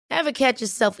Ever catch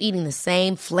yourself eating the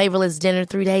same flavorless dinner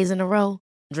 3 days in a row?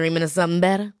 Dreaming of something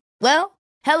better? Well,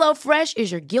 HelloFresh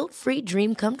is your guilt-free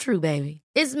dream come true, baby.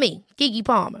 It's me, Keke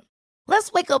Palmer.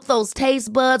 Let's wake up those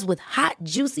taste buds with hot,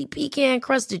 juicy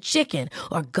pecan-crusted chicken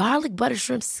or garlic butter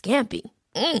shrimp scampi.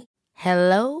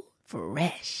 Hello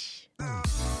Fresh.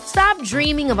 Stop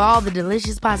dreaming of all the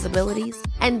delicious possibilities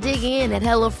and dig in at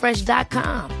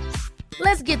HelloFresh.com.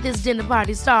 Let's get this dinner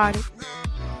party started.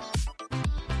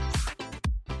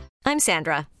 I'm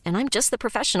Sandra, and I'm just the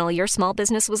professional your small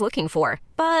business was looking for.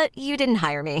 But you didn't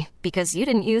hire me because you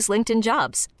didn't use LinkedIn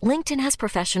Jobs. LinkedIn has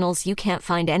professionals you can't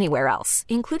find anywhere else,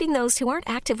 including those who aren't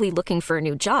actively looking for a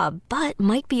new job, but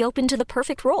might be open to the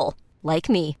perfect role, like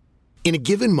me. In a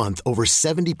given month, over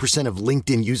 70% of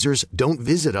LinkedIn users don't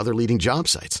visit other leading job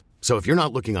sites. So if you're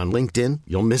not looking on LinkedIn,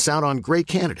 you'll miss out on great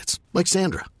candidates like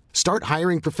Sandra. Start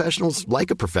hiring professionals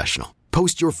like a professional.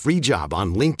 Post your free job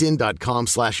on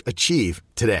linkedin.com/achieve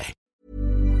today.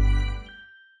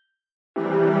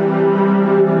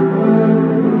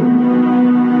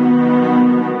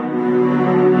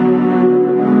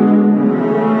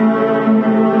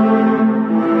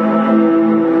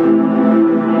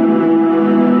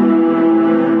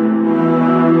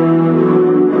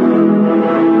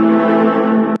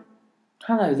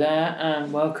 Hello there,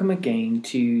 and welcome again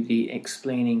to the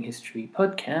Explaining History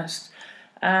podcast.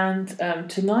 And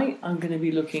tonight I'm going to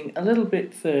be looking a little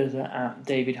bit further at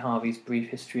David Harvey's Brief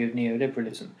History of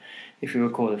Neoliberalism. If you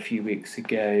recall, a few weeks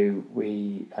ago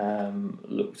we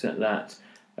looked at that,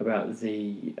 about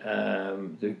the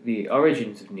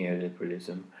origins of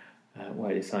neoliberalism,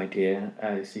 where this idea,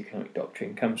 this economic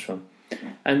doctrine comes from.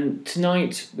 And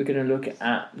tonight we're going to look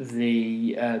at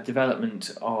the development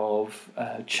of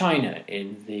China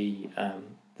in the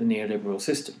neoliberal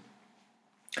system.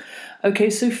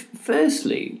 Okay, so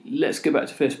firstly, let's go back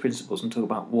to first principles and talk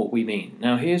about what we mean.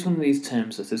 Now, here's one of these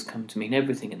terms that has come to mean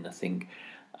everything and nothing.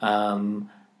 And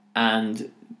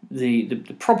the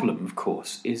problem, of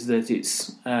course, is that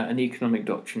it's an economic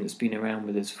doctrine that's been around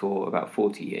with us for about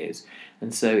 40 years.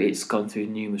 And so it's gone through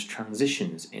numerous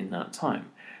transitions in that time.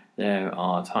 There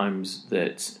are times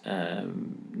that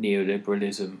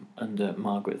neoliberalism under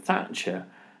Margaret Thatcher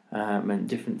meant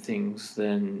different things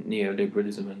than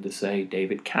neoliberalism under, say,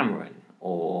 David Cameron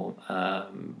or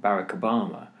Barack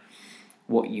Obama.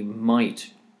 What you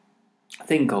might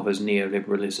think of as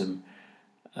neoliberalism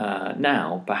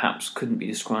now perhaps couldn't be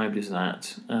described as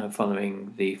that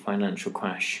following the financial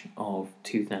crash of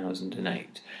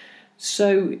 2008.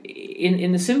 So,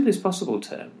 in the simplest possible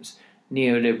terms,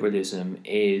 neoliberalism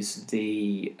is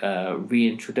the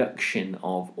reintroduction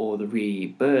of, or the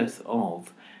rebirth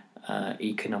of,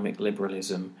 economic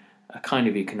liberalism, a kind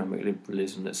of economic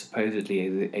liberalism that supposedly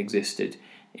existed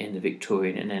in the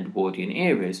Victorian and Edwardian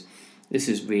eras. This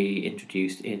is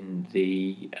reintroduced in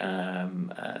the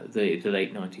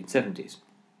late 1970s.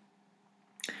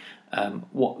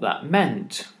 What that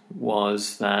meant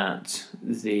was that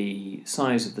the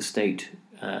size of the state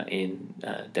in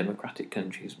democratic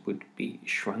countries would be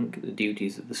shrunk. The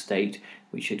duties of the state,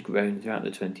 which had grown throughout the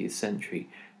 20th century,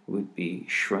 would be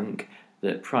shrunk.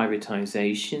 That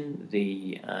privatisation,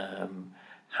 the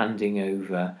handing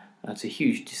over at a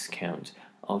huge discount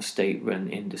of state-run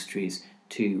industries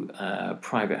to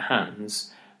private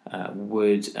hands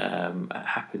would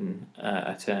happen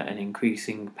at an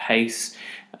increasing pace.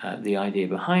 The idea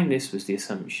behind this was the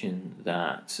assumption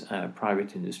that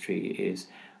private industry is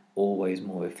always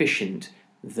more efficient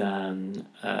than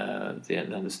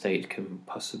the state can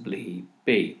possibly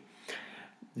be.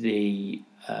 The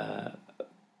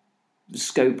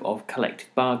scope of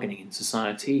collective bargaining in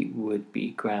society would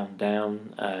be ground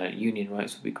down, union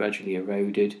rights would be gradually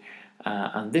eroded,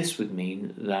 and this would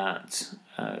mean that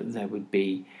there would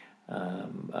be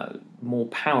more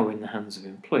power in the hands of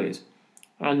employers.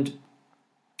 And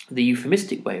the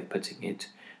euphemistic way of putting it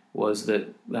was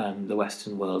that the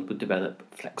Western world would develop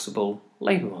flexible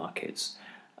labour markets,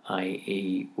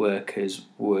 i.e. workers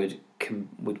would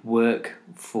work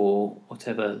for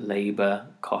whatever labour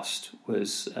cost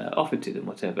was offered to them,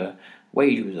 whatever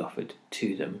wage was offered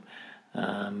to them,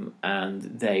 and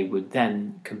they would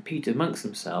then compete amongst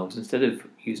themselves. Instead of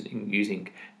using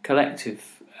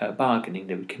collective bargaining,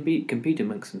 they would compete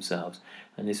amongst themselves,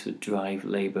 and this would drive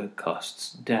labour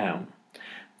costs down.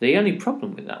 The only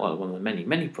problem with that, well, one of the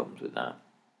many problems with that,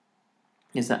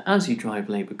 is that as you drive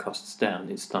labour costs down,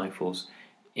 it stifles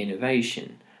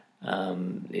innovation.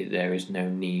 There is no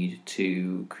need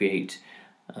to create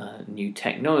new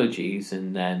technologies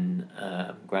and then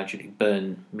gradually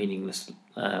burn meaningless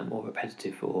or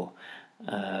repetitive or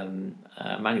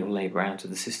manual labour out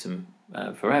of the system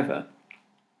forever.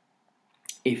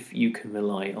 if you can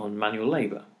rely on manual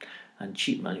labour, and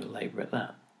cheap manual labour at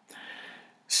that.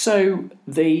 So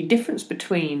the difference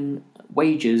between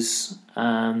wages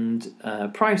and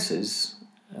prices,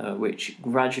 which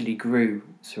gradually grew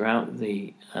throughout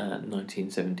the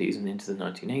 1970s and into the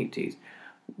 1980s,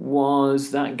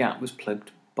 was that gap was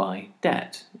plugged by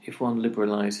debt. If one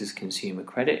liberalises consumer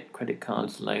credit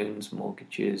cards, loans,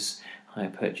 mortgages, hire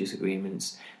purchase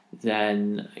agreements,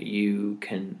 then you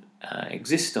can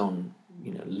exist on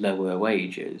lower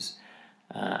wages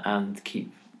and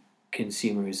keep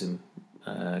consumerism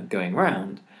going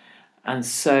round. And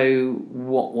so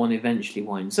what one eventually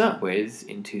winds up with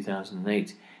in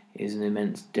 2008 is an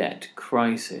immense debt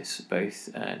crisis, both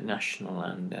national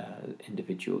and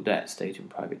individual debt, state and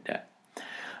private debt.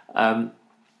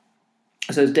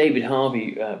 So as David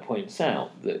Harvey points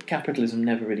out, that capitalism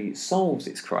never really solves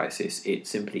its crisis, it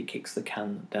simply kicks the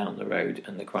can down the road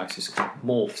and the crisis kind of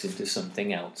morphs into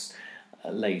something else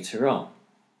later on.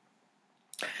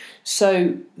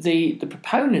 So the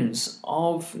proponents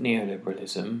of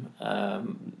neoliberalism,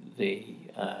 the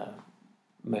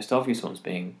most obvious ones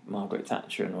being Margaret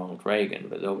Thatcher and Ronald Reagan,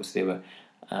 but obviously there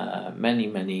were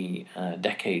many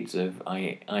decades of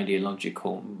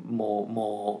ideological,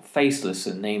 more faceless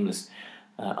and nameless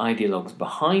ideologues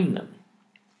behind them,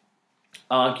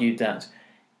 argued that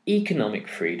economic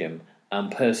freedom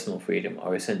and personal freedom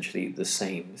are essentially the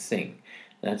same thing.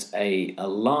 That's a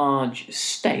large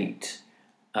state,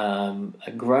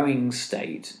 a growing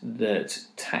state that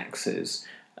taxes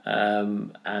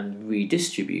and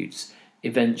redistributes,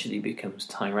 eventually becomes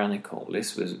tyrannical.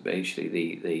 This was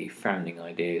basically the founding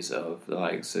ideas of the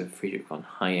likes of Friedrich von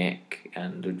Hayek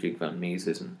and Ludwig von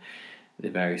Mises and the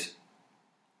various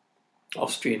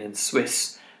Austrian and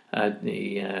Swiss,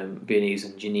 the Viennese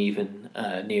and Genevan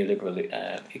neoliberal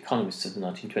economists of the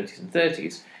 1920s and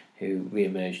 30s who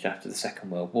re-emerged after the Second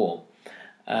World War,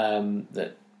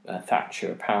 that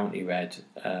Thatcher apparently read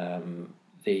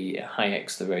the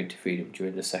Hayek's The Road to Freedom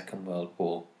during the Second World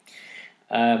War.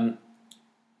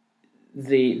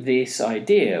 This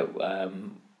idea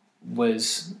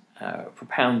was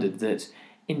propounded that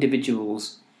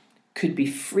individuals could be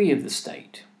free of the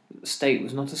state. The state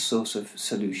was not a source of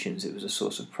solutions, it was a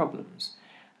source of problems.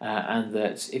 And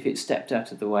that if it stepped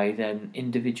out of the way, then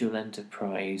individual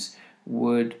enterprise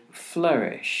would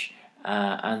flourish.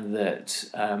 And that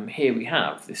here we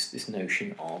have this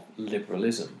notion of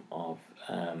liberalism, of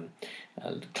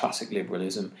classic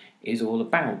liberalism is all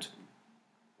about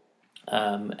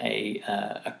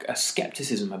a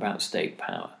skepticism about state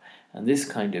power. And this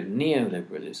kind of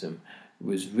neoliberalism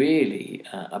was really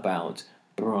about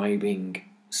bribing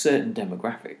certain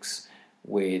demographics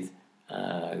with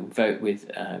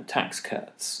tax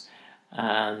cuts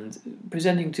and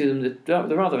presenting to them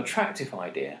the rather attractive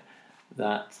idea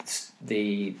that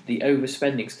the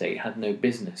overspending state had no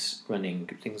business running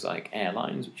things like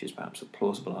airlines, which is perhaps a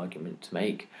plausible argument to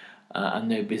make, and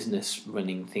no business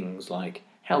running things like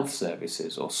health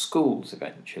services or schools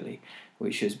eventually,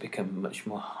 which has become much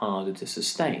more harder to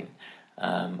sustain.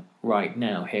 Right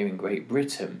now, here in Great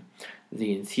Britain,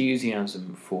 the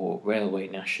enthusiasm for railway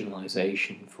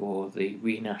nationalisation, for the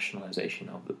renationalisation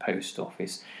of the post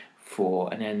office,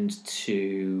 for an end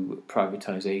to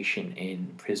privatisation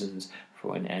in prisons,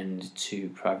 for an end to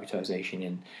privatisation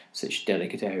in such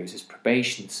delicate areas as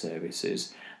probation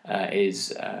services,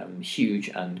 is huge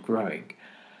and growing.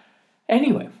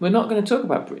 Anyway, we're not going to talk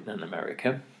about Britain and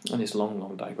America on this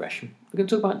long digression. We're going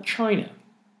to talk about China.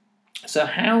 So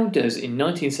how does, in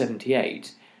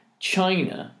 1978,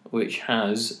 China, which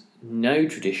has no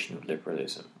tradition of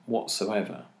liberalism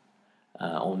whatsoever,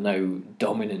 or no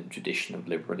dominant tradition of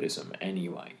liberalism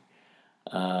anyway,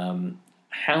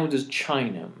 how does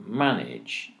China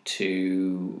manage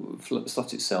to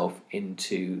slot itself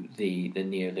into the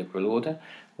neoliberal order?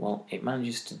 Well, it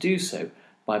manages to do so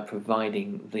by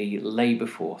providing the labour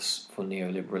force for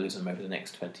neoliberalism over the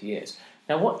next 20 years.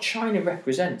 Now, what China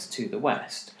represents to the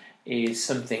West is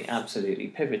something absolutely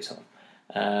pivotal.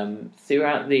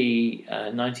 Throughout the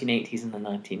 1980s and the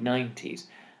 1990s,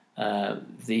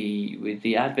 with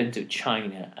the advent of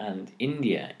China and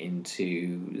India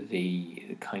into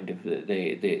the kind of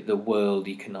the world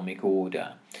economic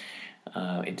order,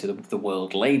 into the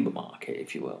world labour market,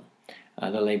 if you will,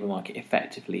 the labour market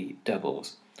effectively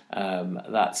doubles.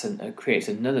 That creates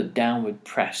another downward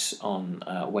press on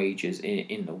wages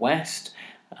in the West,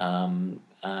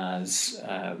 as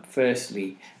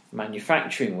firstly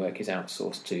manufacturing work is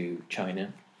outsourced to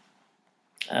China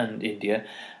and India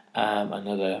and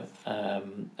other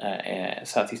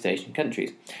Southeast Asian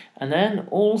countries. And then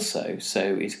also so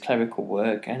is clerical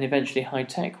work and eventually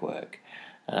high-tech work,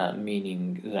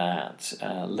 meaning that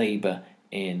labour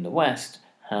in the West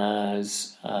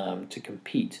has to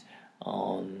compete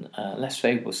on less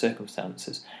favourable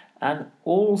circumstances, and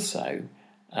also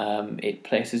it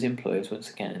places employers once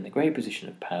again in the great position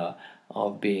of power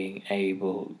of being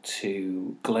able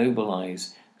to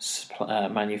globalise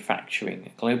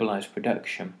manufacturing, globalise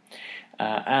production,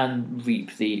 and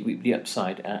reap the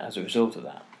upside as a result of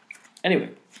that. Anyway,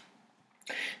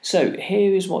 so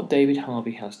here is what David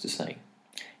Harvey has to say.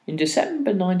 In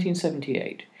December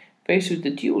 1978, faced with the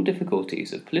dual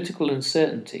difficulties of political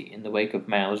uncertainty in the wake of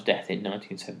Mao's death in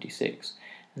 1976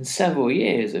 and several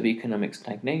years of economic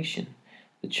stagnation,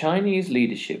 the Chinese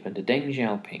leadership under Deng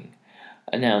Xiaoping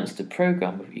announced a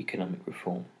program of economic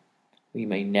reform. We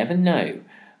may never know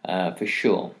for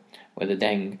sure whether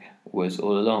Deng was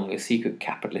all along a secret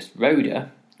capitalist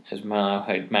rhoder, as Mao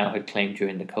had claimed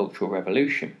during the Cultural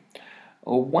Revolution,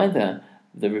 or whether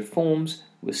the reforms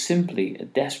were simply a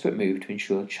desperate move to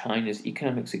ensure China's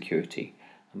economic security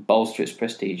and bolster its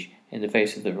prestige in the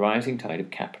face of the rising tide of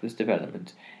capitalist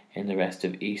development in the rest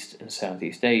of East and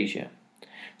Southeast Asia.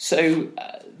 So,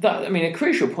 a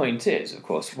crucial point is, of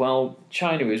course, while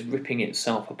China is ripping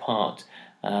itself apart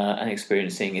and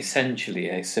experiencing essentially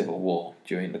a civil war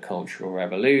during the Cultural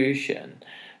Revolution,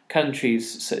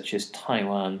 countries such as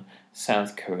Taiwan,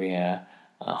 South Korea,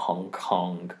 Hong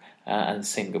Kong, and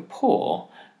Singapore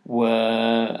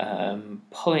were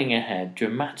pulling ahead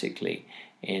dramatically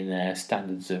in their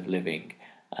standards of living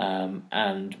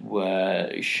and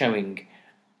were showing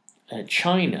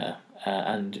China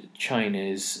and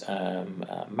China's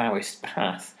Maoist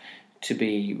path to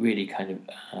be really kind of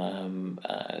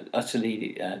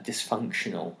utterly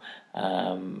dysfunctional,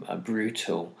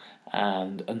 brutal,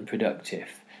 and unproductive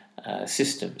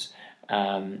systems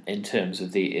in terms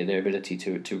of their ability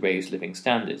to raise living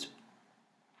standards.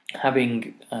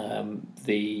 Having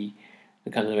the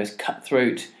kind of the most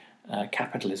cutthroat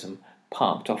capitalism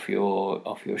parked off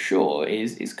your shore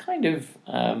is kind of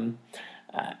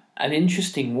an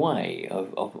interesting way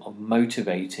of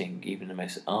motivating even the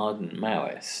most ardent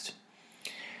Maoist.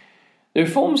 The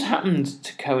reforms happened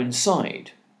to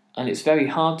coincide, and it's very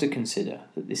hard to consider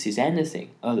that this is anything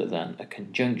other than a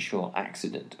conjunctural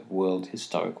accident of world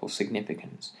historical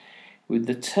significance, with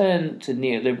the turn to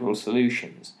neoliberal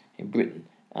solutions in Britain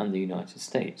and the United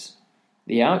States.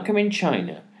 The outcome in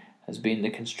China has been the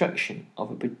construction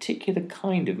of a particular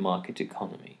kind of market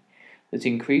economy that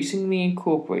increasingly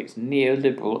incorporates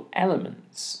neoliberal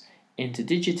elements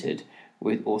interdigited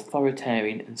with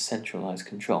authoritarian and centralised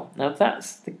control. Now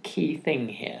that's the key thing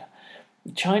here.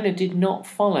 China did not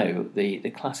follow the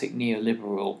classic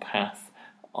neoliberal path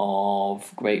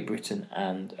of Great Britain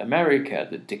and America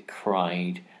that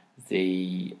decried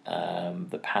the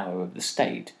power of the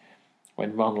state.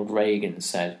 When Ronald Reagan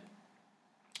said,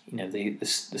 the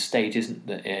state isn't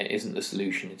the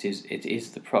solution, it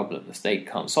is the problem. The state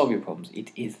can't solve your problems,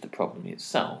 it is the problem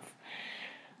itself.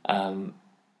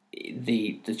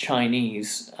 The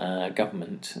Chinese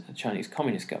government, the Chinese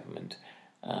Communist government,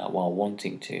 while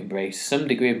wanting to embrace some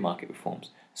degree of market reforms,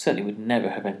 certainly would never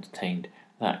have entertained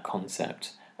that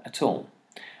concept at all.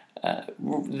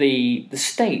 The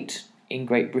state in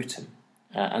Great Britain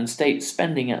and state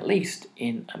spending, at least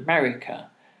in America,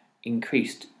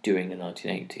 increased during the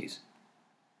 1980s.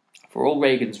 For all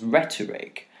Reagan's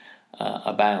rhetoric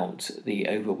about the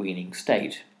overweening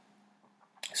state,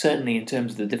 certainly in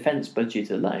terms of the defence budget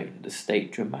alone, the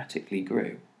state dramatically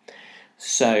grew.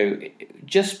 So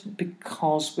just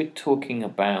because we're talking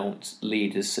about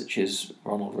leaders such as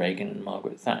Ronald Reagan and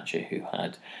Margaret Thatcher who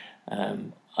had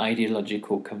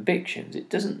ideological convictions, it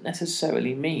doesn't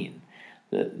necessarily mean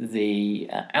that the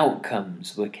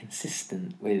outcomes were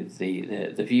consistent with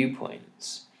the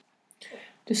viewpoints.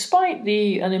 Despite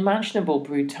the unimaginable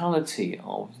brutality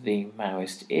of the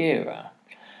Maoist era,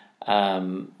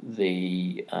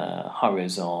 the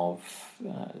horrors of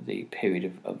the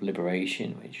period of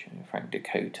liberation, which Frank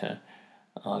Dakota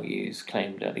argues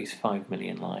claimed at least 5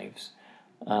 million lives,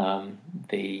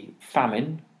 the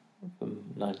famine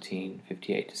from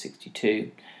 1958 to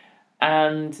 62,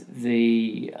 and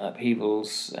the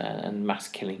upheavals and mass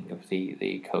killing of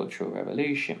the Cultural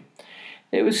Revolution,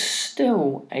 there was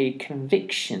still a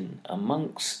conviction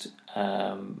amongst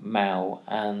Mao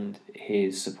and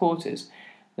his supporters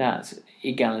that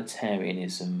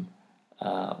egalitarianism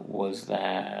was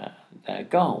their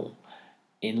goal.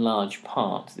 In large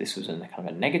part, this was a kind of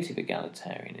a negative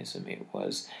egalitarianism. It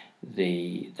was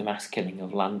the mass killing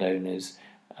of landowners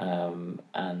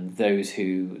and those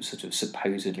who sort of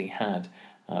supposedly had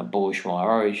bourgeois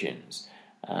origins.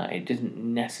 It didn't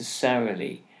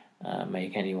necessarily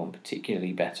make anyone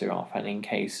particularly better off, and in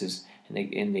cases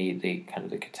in the kind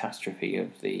of the catastrophe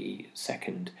of the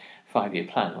second five-year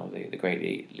plan, or the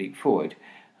Great Leap Forward,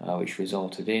 which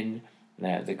resulted in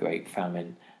the Great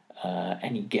Famine.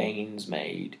 Any gains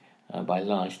made by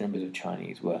large numbers of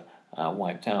Chinese were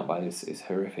wiped out by this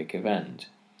horrific event.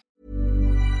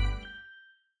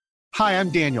 Hi, I'm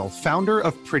Daniel, founder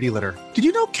of Pretty Litter. Did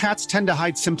you know cats tend to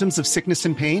hide symptoms of sickness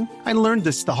and pain? I learned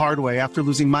this the hard way after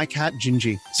losing my cat,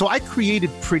 Gingy. So I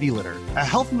created Pretty Litter, a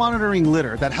health monitoring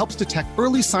litter that helps detect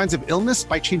early signs of illness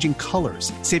by changing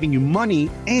colors, saving you money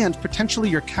and potentially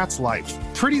your cat's life.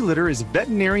 Pretty Litter is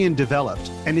veterinarian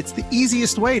developed, and it's the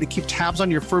easiest way to keep tabs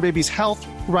on your fur baby's health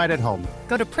right at home.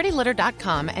 Go to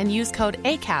prettylitter.com and use code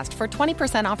ACAST for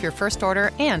 20% off your first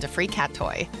order and a free cat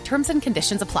toy. Terms and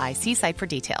conditions apply. See site for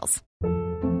details.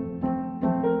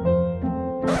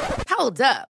 Hold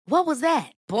up. What was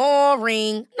that?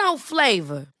 Boring. No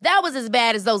flavor. That was as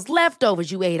bad as those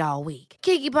leftovers you ate all week.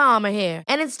 Keke Palmer here,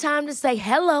 and it's time to say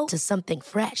hello to something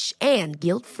fresh and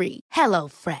guilt-free. Hello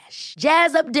Fresh.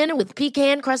 Jazz up dinner with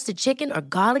pecan-crusted chicken or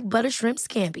garlic butter shrimp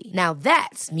scampi. Now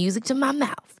that's music to my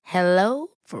mouth. Hello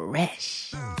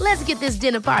Fresh. Let's get this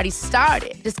dinner party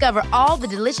started. Discover all the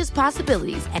delicious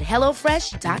possibilities at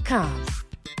HelloFresh.com.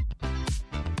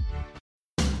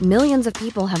 Millions of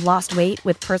people have lost weight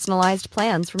with personalized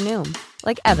plans from Noom.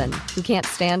 Like Evan, who can't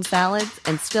stand salads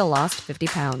and still lost 50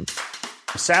 pounds.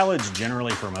 Salads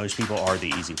generally for most people are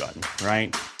the easy button,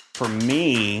 right? For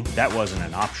me, that wasn't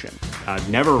an option. I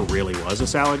never really was a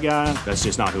salad guy. That's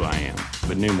just not who I am.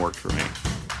 But Noom worked for me.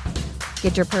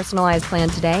 Get your personalized plan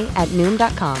today at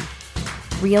Noom.com.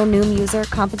 Real Noom user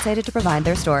compensated to provide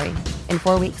their story. In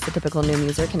 4 weeks, the typical Noom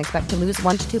user can expect to lose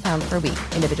 1 to 2 pounds per week.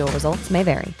 Individual results may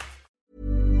vary.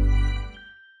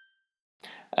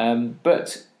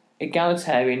 But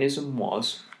egalitarianism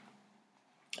was,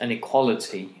 and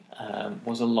equality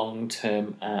was a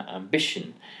long-term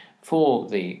ambition for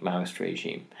the Maoist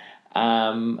regime.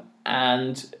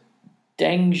 And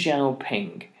Deng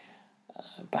Xiaoping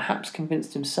perhaps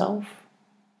convinced himself,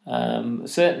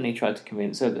 certainly tried to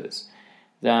convince others,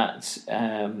 that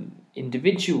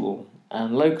individual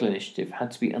and local initiative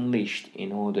had to be unleashed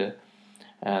in order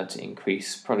to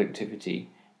increase productivity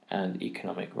and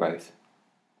economic growth.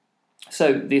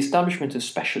 So the establishment of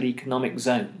special economic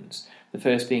zones, the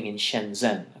first being in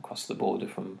Shenzhen, across the border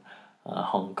from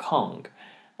Hong Kong,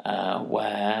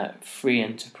 where free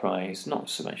enterprise, not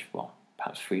so much, well,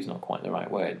 perhaps free is not quite the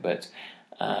right word, but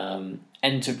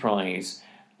enterprise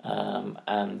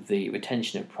and the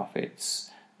retention of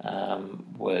profits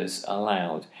was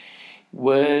allowed,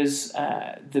 was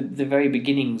the very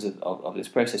beginnings of this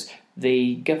process.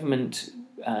 The government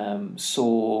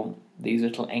saw these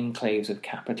little enclaves of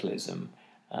capitalism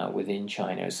within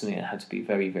China as something that had to be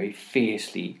very, very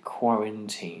fiercely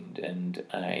quarantined and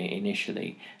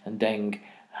initially. And Deng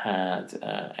had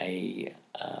a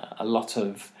lot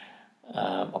of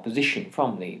opposition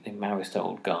from the Maoist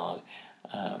old guard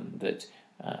that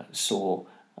saw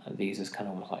these as kind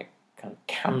of almost like kind of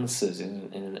cancers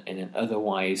in an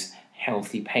otherwise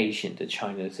healthy patient, a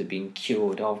China that had been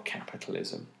cured of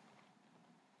capitalism.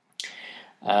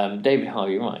 David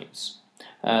Harvey writes,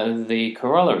 the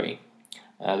corollary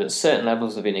that certain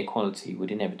levels of inequality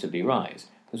would inevitably rise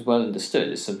was well understood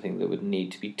as something that would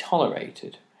need to be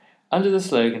tolerated. Under the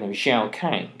slogan of Xiao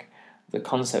Kang, the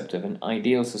concept of an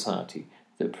ideal society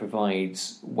that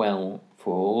provides well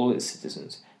for all its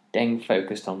citizens, Deng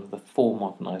focused on the four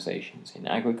modernizations in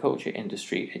agriculture,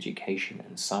 industry, education,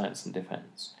 and science and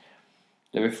defense.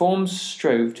 The reforms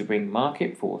strove to bring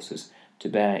market forces to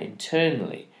bear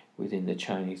internally within the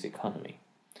Chinese economy.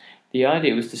 The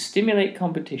idea was to stimulate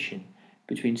competition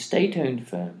between state-owned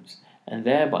firms and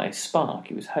thereby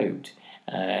spark, it was hoped,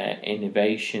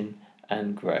 innovation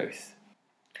and growth.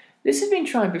 This had been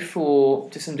tried before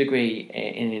to some degree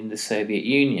in the Soviet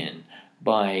Union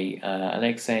by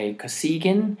Alexei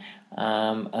Kosygin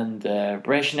and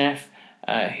Brezhnev,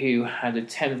 who had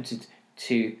attempted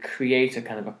to create a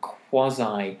kind of a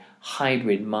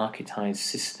quasi-hybrid marketized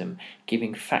system,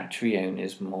 giving factory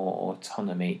owners more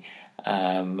autonomy,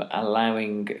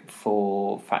 allowing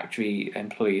for factory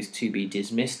employees to be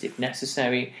dismissed if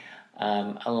necessary,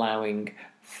 allowing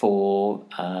for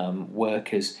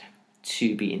workers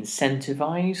to be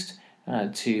incentivized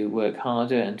to work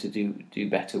harder and to do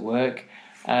better work.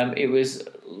 It was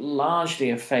largely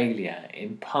a failure,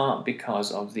 in part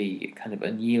because of the kind of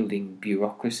unyielding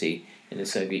bureaucracy in the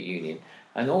Soviet Union,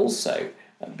 and also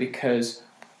because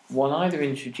one either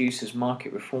introduces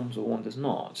market reforms or one does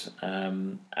not.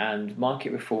 And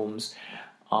market reforms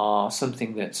are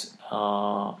something that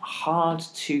are hard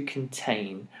to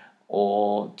contain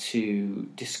or to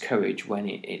discourage when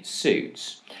it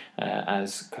suits,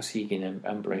 as Kosygin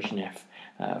and Brezhnev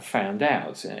found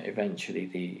out. Eventually,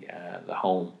 the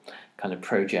whole kind of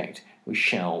project was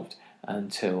shelved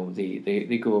until the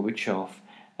Gorbachev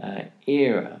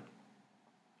era.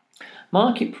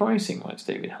 Market pricing, writes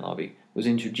David Harvey, was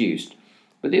introduced,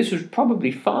 but this was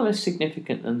probably far less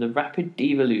significant than the rapid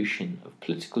devolution of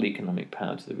political economic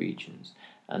power to the regions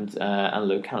and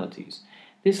localities.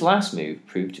 This last move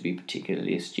proved to be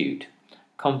particularly astute.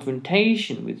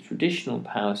 Confrontation with traditional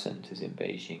power centres in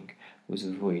Beijing was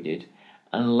avoided,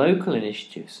 and local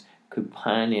initiatives could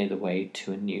pioneer the way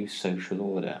to a new social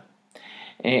order.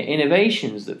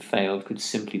 Innovations that failed could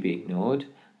simply be ignored.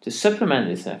 To supplement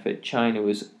this effort, China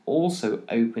was also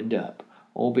opened up,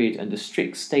 albeit under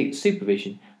strict state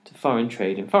supervision, to foreign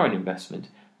trade and foreign investment,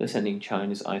 thus ending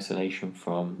China's isolation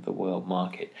from the world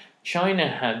market. China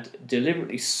had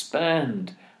deliberately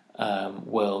spurned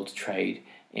world trade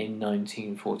in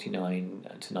 1949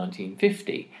 to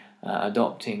 1950,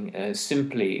 adopting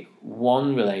simply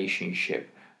one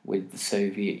relationship with the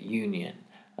Soviet Union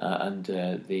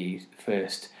under the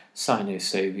first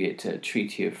Sino-Soviet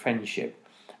Treaty of Friendship,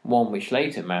 one which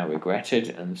later Mao regretted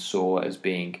and saw as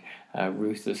being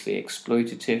ruthlessly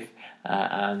exploitative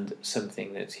and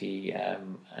something that he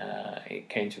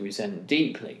came to resent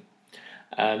deeply.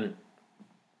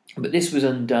 But this was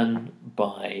undone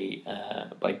by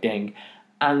Deng,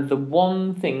 and the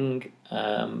one thing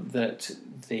that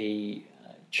the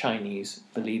Chinese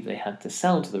believed they had to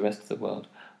sell to the rest of the world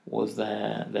was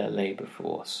their labour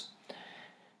force.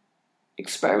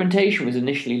 Experimentation was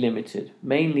initially limited,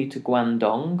 mainly to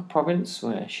Guangdong province,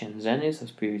 where Shenzhen is,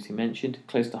 as previously mentioned,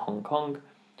 close to Hong Kong,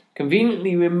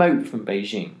 conveniently remote from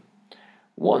Beijing.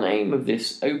 One aim of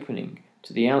this opening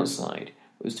to the outside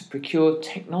was to procure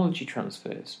technology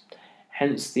transfers,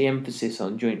 hence the emphasis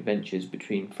on joint ventures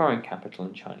between foreign capital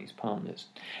and Chinese partners.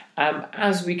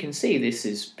 As we can see, this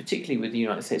is, particularly with the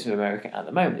United States of America at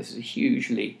the moment, this is a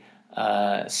hugely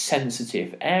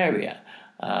sensitive area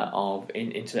of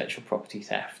intellectual property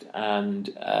theft, and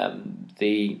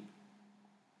the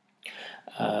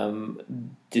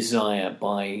desire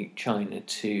by China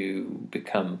to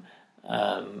become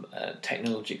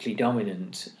technologically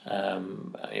dominant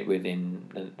within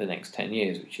the next 10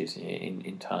 years, which is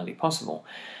entirely possible.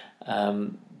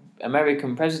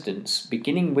 American presidents,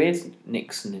 beginning with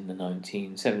Nixon in the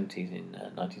 1970s, in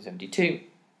 1972,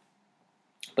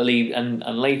 believed, and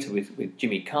later with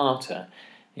Jimmy Carter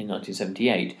in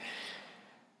 1978,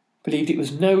 believed it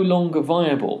was no longer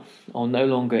viable or no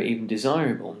longer even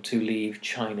desirable to leave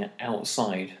China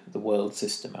outside the world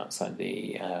system, outside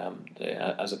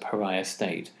as a pariah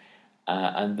state,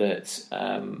 and that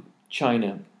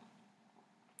China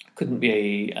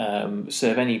couldn't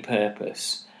serve any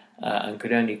purpose and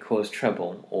could only cause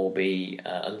trouble or be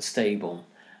unstable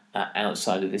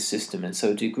outside of this system. And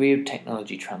so a degree of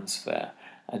technology transfer,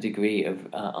 a degree of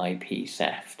IP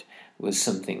theft, was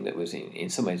something that was in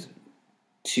some ways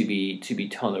to be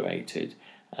tolerated,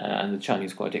 and the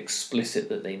Chinese were quite explicit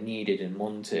that they needed and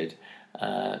wanted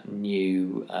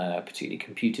new, particularly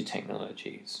computer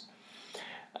technologies.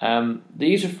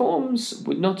 These reforms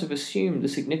would not have assumed the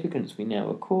significance we now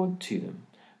accord to them,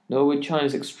 nor would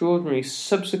China's extraordinary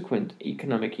subsequent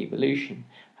economic evolution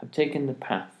have taken the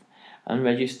path and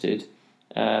registered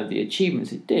the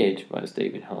achievements it did, writes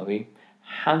David Harvey,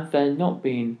 had there not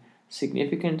been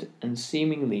significant and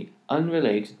seemingly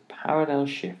unrelated parallel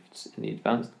shifts in the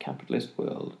advanced capitalist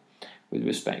world with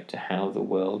respect to how the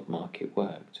world market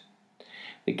worked.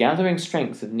 The gathering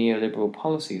strength of neoliberal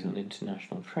policies on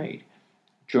international trade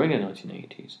during the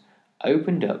 1980s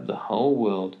opened up the whole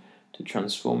world to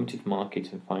transformative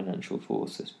market and financial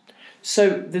forces.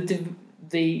 So the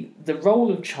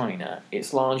role of China,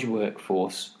 its large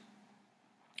workforce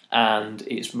and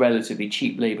its relatively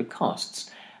cheap labour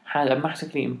costs, had a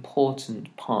massively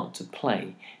important part to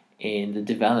play in the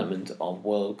development of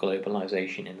world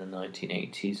globalization in the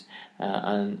 1980s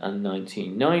and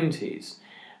 1990s.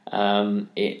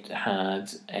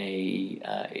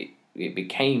 It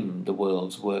became the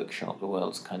world's workshop, the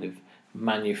world's kind of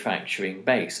manufacturing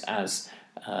base, as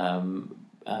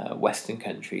Western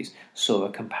countries saw a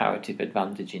comparative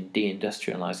advantage in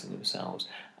deindustrializing themselves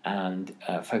and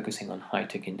focusing on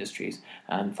high-tech industries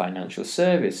and financial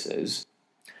services.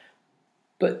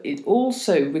 But it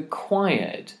also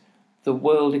required the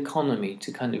world economy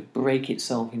to kind of break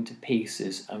itself into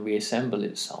pieces and reassemble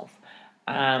itself.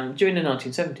 During the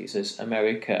 1970s, as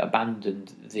America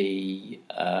abandoned the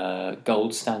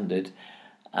gold standard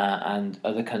and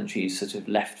other countries sort of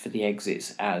left for the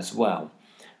exits as well,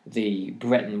 the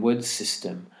Bretton Woods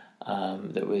system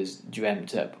that was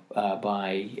dreamt up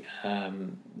by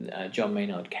John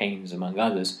Maynard Keynes, among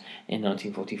others, in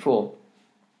 1944,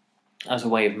 as a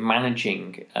way of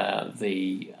managing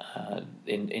the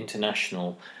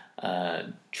international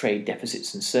trade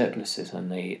deficits and surpluses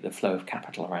and the flow of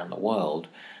capital around the world,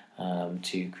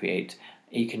 to create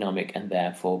economic and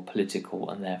therefore political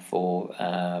and therefore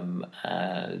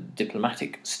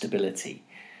diplomatic stability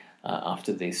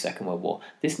after the Second World War.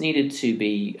 This needed to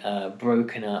be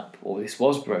broken up, or this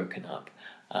was broken up,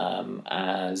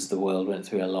 as the world went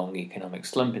through a long economic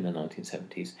slump in the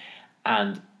 1970s,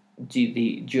 and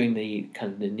during the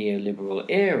kind of the neoliberal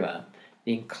era,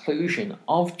 the inclusion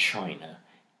of China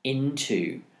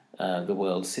into the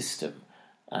world system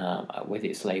with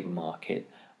its labour market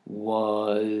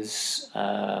was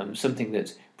something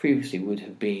that previously would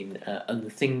have been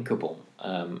unthinkable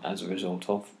as a result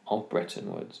of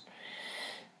Bretton Woods.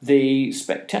 The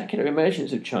spectacular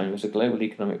emergence of China as a global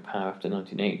economic power after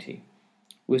 1980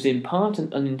 was in part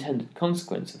an unintended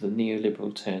consequence of the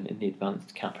neoliberal turn in the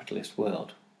advanced capitalist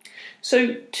world.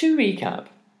 So, to recap,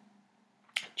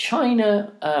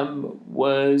 China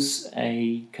was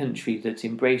a country that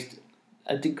embraced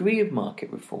a degree of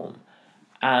market reform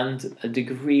and a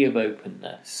degree of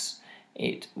openness.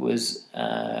 It was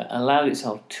allowed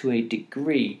itself to a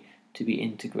degree to be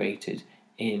integrated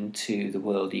into the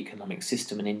world economic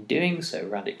system, and in doing so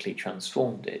radically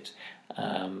transformed it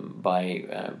by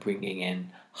bringing in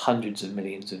hundreds of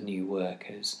millions of new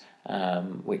workers,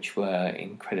 which were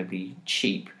incredibly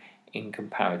cheap in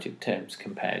comparative terms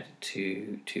compared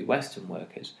to Western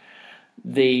workers.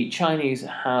 The Chinese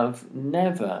have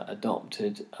never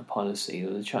adopted a policy,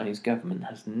 or the Chinese government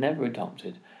has never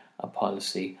adopted a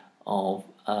policy of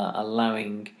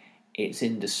allowing its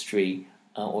industry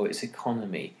or its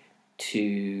economy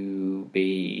to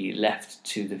be left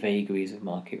to the vagaries of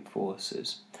market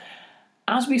forces.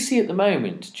 As we see at the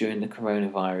moment during the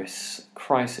coronavirus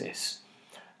crisis,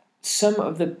 some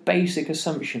of the basic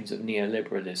assumptions of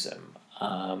neoliberalism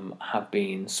have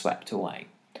been swept away.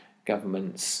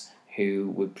 Governments who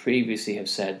would previously have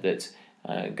said that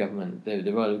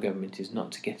the role of government is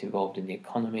not to get involved in the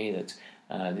economy, that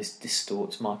this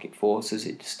distorts market forces,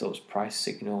 it distorts price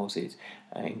signals, it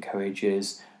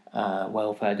encourages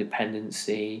welfare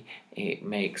dependency, it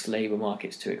makes labour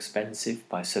markets too expensive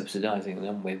by subsidising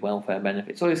them with welfare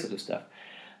benefits, all this sort of stuff.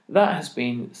 That has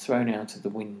been thrown out of the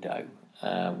window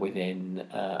within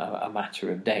a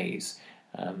matter of days.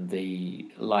 The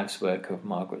life's work of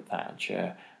Margaret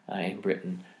Thatcher in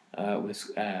Britain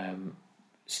was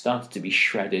started to be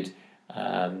shredded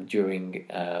during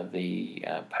the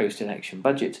post-election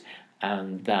budget,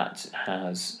 and that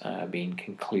has been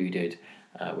concluded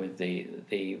with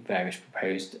the various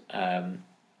proposed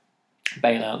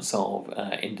bailouts of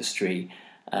industry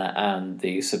and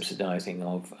the subsidising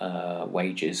of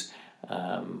wages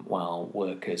while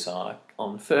workers are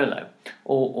on furlough,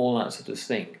 all that sort of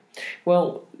thing.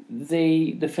 Well,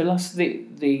 the philosophy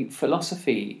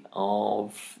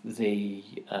of the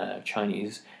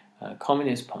Chinese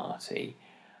Communist Party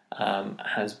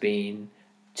has been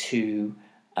to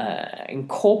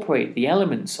incorporate the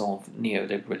elements of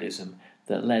neoliberalism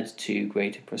that led to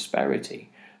greater prosperity,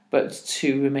 but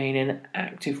to remain in an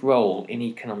active role in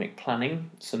economic planning,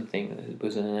 something that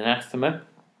was an anathema,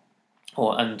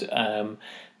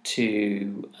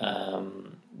 to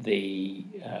the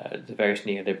various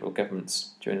neoliberal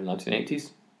governments during the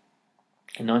 1980s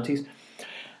and 90s,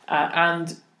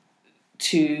 and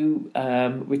to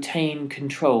retain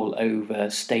control over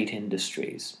state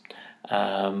industries,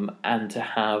 and to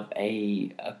have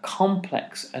a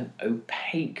complex and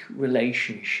opaque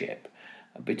relationship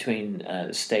between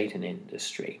the state and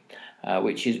industry,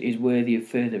 which is worthy of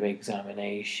further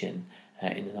examination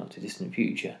in the not-too-distant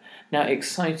future. Now,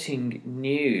 exciting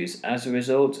news as a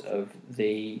result of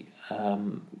the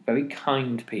very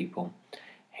kind people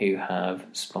who have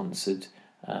sponsored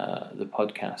the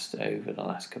podcast over the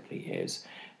last couple of years.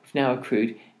 We've now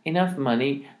accrued enough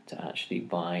money to actually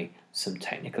buy some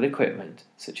technical equipment,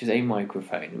 such as a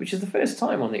microphone, which is the first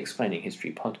time on the Explaining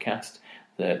History podcast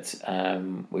that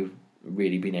we've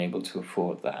really been able to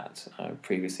afford that.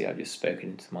 Previously, I've just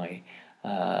spoken into my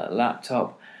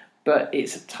laptop, but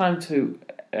it's time to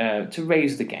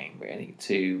raise the game, really,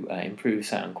 to improve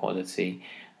sound quality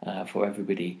for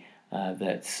everybody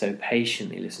that so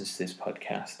patiently listens to this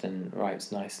podcast and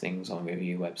writes nice things on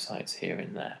review websites here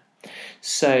and there.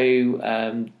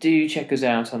 So do check us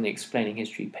out on the Explaining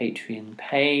History Patreon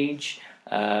page.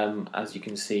 As you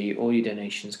can see, all your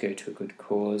donations go to a good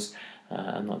cause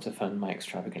and not to fund my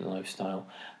extravagant lifestyle.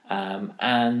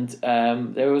 And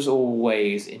there is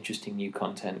always interesting new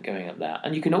content going up there.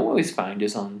 And you can always find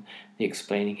us on the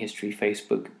Explaining History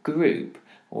Facebook group,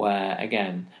 where,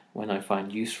 again, when I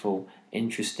find useful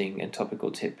interesting and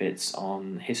topical tidbits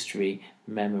on history,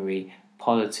 memory,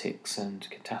 politics and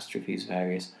catastrophes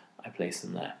various, I place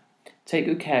them there. Take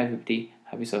good care, everybody.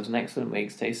 Have yourselves an excellent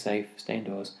week. Stay safe, stay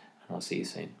indoors, and I'll see you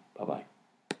soon. Bye-bye.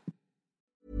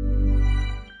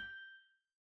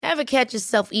 Ever catch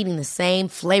yourself eating the same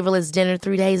flavorless dinner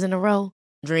 3 days in a row?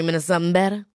 Dreaming of something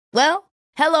better? Well,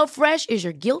 HelloFresh is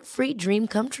your guilt-free dream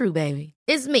come true, baby.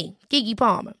 It's me, Keke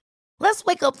Palmer. Let's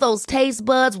wake up those taste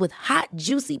buds with hot,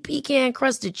 juicy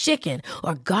pecan-crusted chicken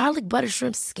or garlic butter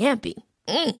shrimp scampi.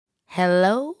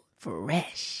 Hello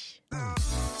Fresh.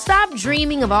 Stop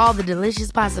dreaming of all the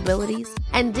delicious possibilities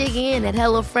and dig in at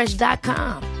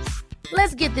HelloFresh.com.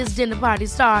 Let's get this dinner party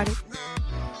started.